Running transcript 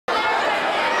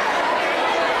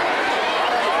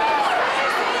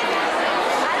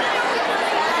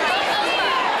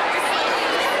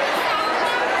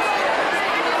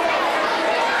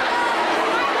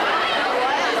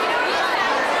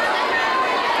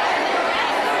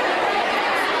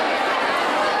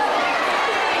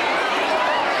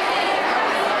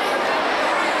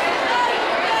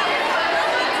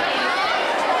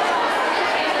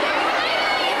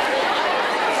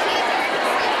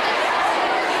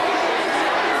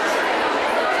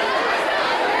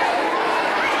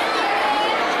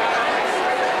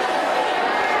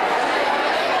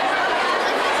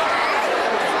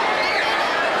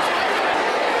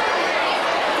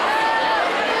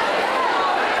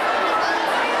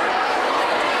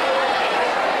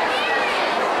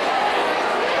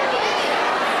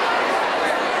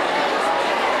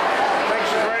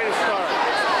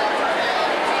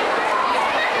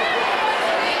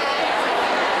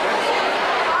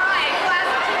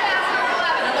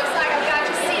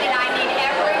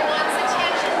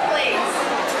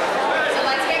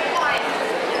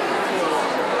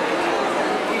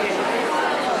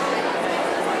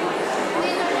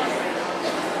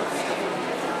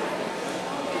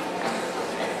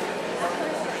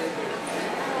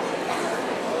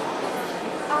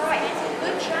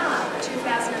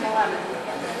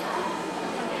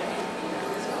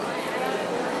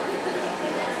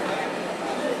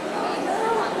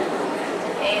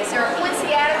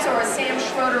Adams or a Sam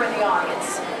Schroeder in the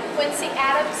audience? Quincy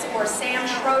Adams or Sam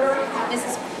Schroeder?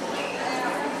 Mrs.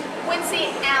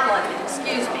 Quincy Allen,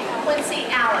 excuse me. Quincy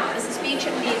Allen. Mrs.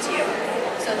 Beecham needs you.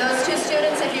 So those two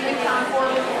students, if you could come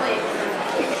forward, please.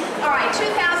 All right,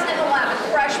 2011,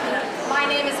 freshmen. My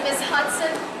name is Miss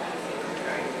Hudson.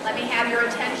 Let me have your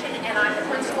attention, and I'm the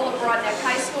principal of Broadneck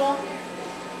High School.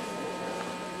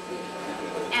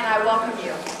 And I welcome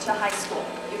you to high school.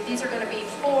 These are going to be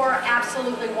 4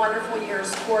 absolutely wonderful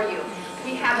years for you.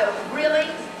 We have a really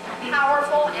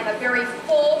powerful and a very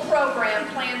full program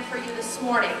planned for you this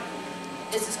morning.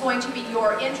 This is going to be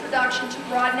your introduction to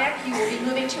Broadneck. You will be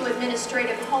moving to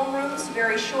administrative homerooms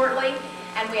very shortly,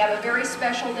 and we have a very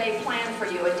special day planned for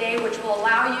you, a day which will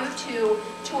allow you to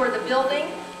tour the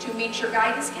building, to meet your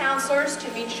guidance counselors,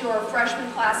 to meet your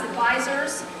freshman class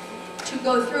advisors, to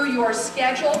go through your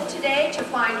schedule today, to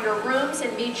find your rooms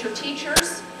and meet your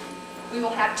teachers. We will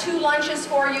have 2 lunches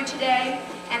for you today,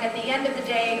 and at the end of the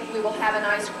day, we will have an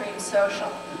ice cream social.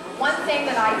 One thing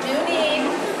that I do need...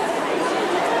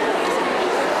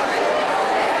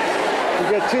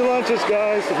 You get 2 lunches,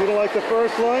 guys. If you don't like the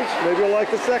first lunch, maybe you'll like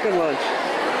the second lunch.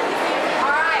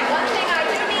 All right, one thing I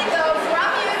do need, though,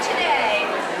 from you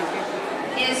today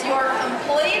is your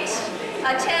complete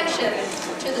attention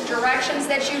to the directions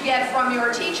that you get from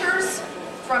your teachers,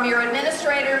 from your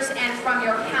administrators, and from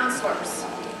your counselors.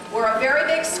 We're a very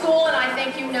big school, and I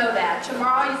think you know that.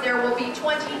 Tomorrow there will be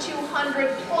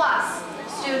 2,200 plus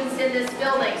students in this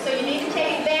building. So you need to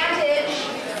take advantage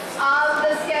of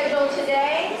the schedule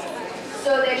today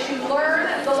so that you learn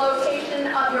the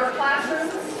location of your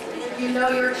classrooms, you know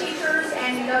your teachers,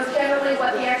 and you know generally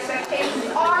what the expectations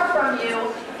are from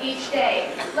you each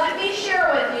day. Let me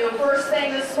share with you first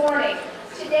thing this morning.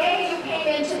 Today you came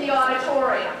into the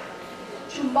auditorium.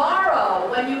 Tomorrow,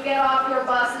 when you get off your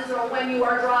buses or when you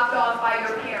are dropped off by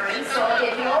your parents, so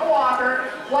if you're a walker,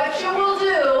 what you will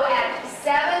do at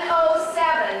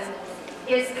 7:07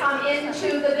 is come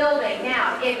into the building.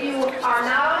 Now, if you are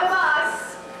not on a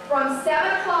bus, from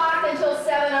 7 o'clock until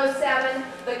 7:07,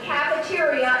 the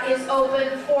cafeteria is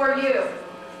open for you.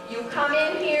 You come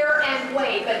in here and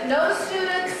wait, but no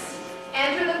students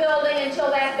enter the building until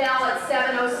that bell at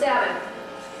 7:07.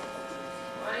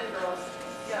 Come on in, girls.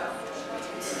 Go.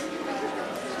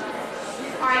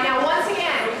 All right, now once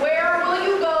again, where will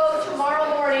you go tomorrow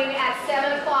morning at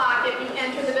 7 o'clock if you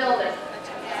enter the building?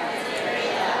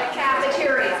 The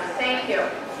cafeteria. Thank you.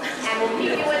 And we'll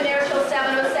keep you in there till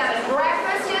 7:07.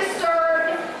 Breakfast is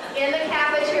served in the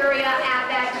cafeteria at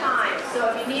that time.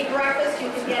 So if you need breakfast, you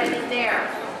can get it in there.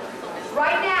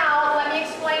 Right now, let me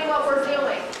explain what we're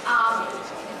doing.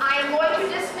 I am going to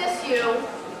dismiss you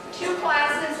 2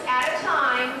 classes at a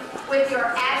time with your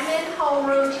admin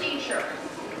homeroom teacher.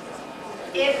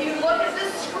 If you look at the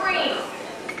screen,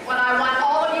 what I want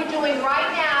all of you doing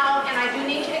right now, and I do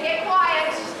need you to get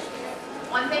quiet.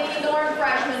 One thing you need to learn,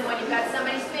 freshmen, when you've got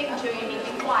somebody speaking to you, you need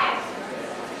to be quiet.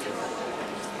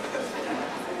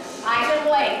 I can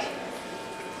wait.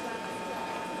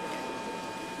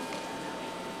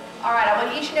 All right, I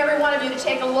want each and every one of you to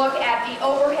take a look at the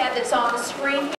overhead that's on the screen here.